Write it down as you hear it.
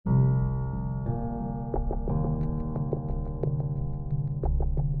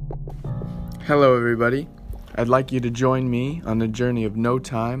Hello, everybody. I'd like you to join me on the journey of no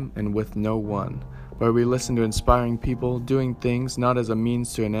time and with no one, where we listen to inspiring people doing things not as a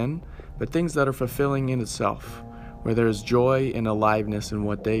means to an end, but things that are fulfilling in itself, where there is joy and aliveness in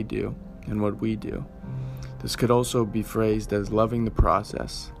what they do and what we do. This could also be phrased as loving the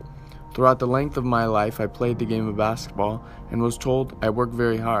process. Throughout the length of my life, I played the game of basketball and was told I worked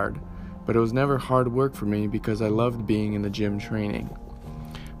very hard, but it was never hard work for me because I loved being in the gym training.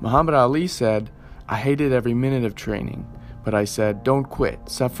 Muhammad Ali said, "I hated every minute of training, but I said, don't quit,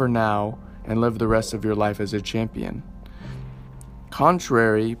 suffer now, and live the rest of your life as a champion."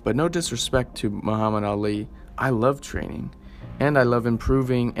 Contrary, but no disrespect to Muhammad Ali, I love training, and I love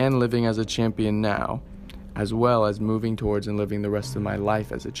improving and living as a champion now, as well as moving towards and living the rest of my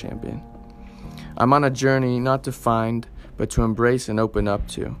life as a champion. I'm on a journey not to find, but to embrace and open up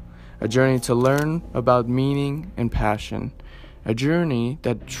to. A journey to learn about meaning and passion. A journey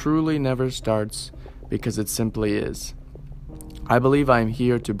that truly never starts because it simply is. I believe I am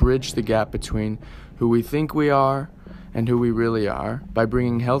here to bridge the gap between who we think we are and who we really are by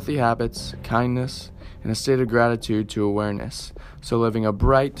bringing healthy habits, kindness, and a state of gratitude to awareness, so living a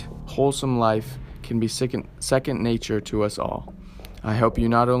bright, wholesome life can be second nature to us all. I hope you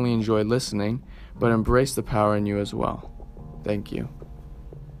not only enjoy listening, but embrace the power in you as well. Thank you.